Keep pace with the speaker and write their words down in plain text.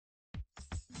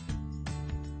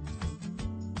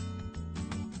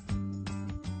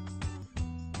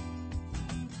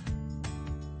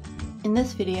In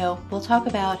this video, we'll talk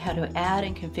about how to add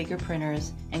and configure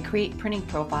printers and create printing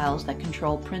profiles that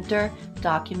control printer,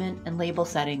 document, and label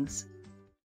settings.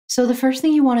 So the first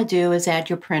thing you want to do is add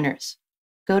your printers.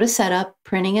 Go to Setup,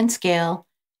 Printing and Scale,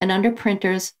 and under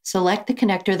Printers, select the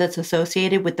connector that's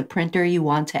associated with the printer you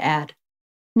want to add.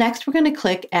 Next, we're going to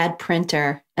click Add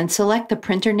Printer and select the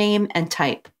printer name and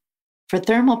type. For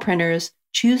thermal printers,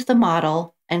 choose the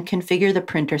model and configure the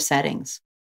printer settings.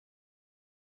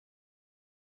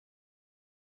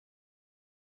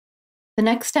 The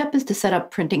next step is to set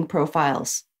up printing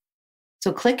profiles.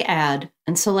 So click Add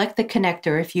and select the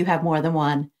connector if you have more than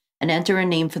one, and enter a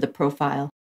name for the profile.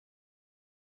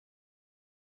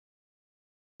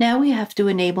 Now we have to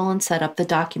enable and set up the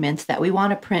documents that we want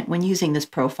to print when using this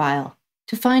profile.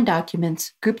 To find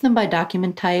documents, group them by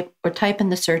document type or type in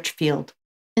the search field.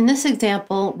 In this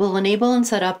example, we'll enable and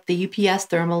set up the UPS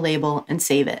thermal label and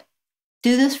save it.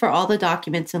 Do this for all the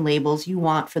documents and labels you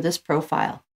want for this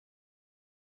profile.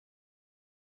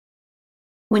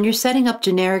 When you're setting up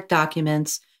generic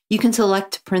documents, you can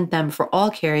select to print them for all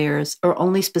carriers or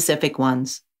only specific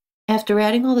ones. After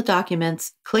adding all the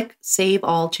documents, click Save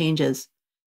All Changes.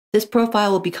 This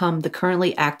profile will become the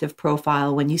currently active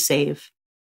profile when you save.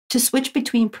 To switch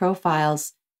between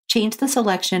profiles, change the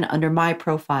selection under My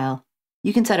Profile.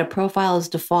 You can set a profile as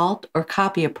default or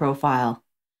copy a profile.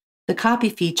 The Copy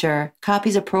feature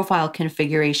copies a profile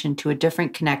configuration to a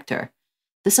different connector.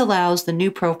 This allows the new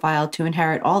profile to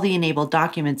inherit all the enabled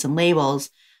documents and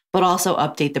labels, but also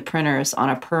update the printers on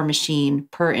a per machine,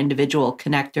 per individual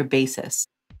connector basis.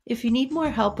 If you need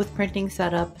more help with printing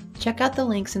setup, check out the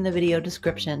links in the video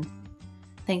description.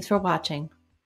 Thanks for watching.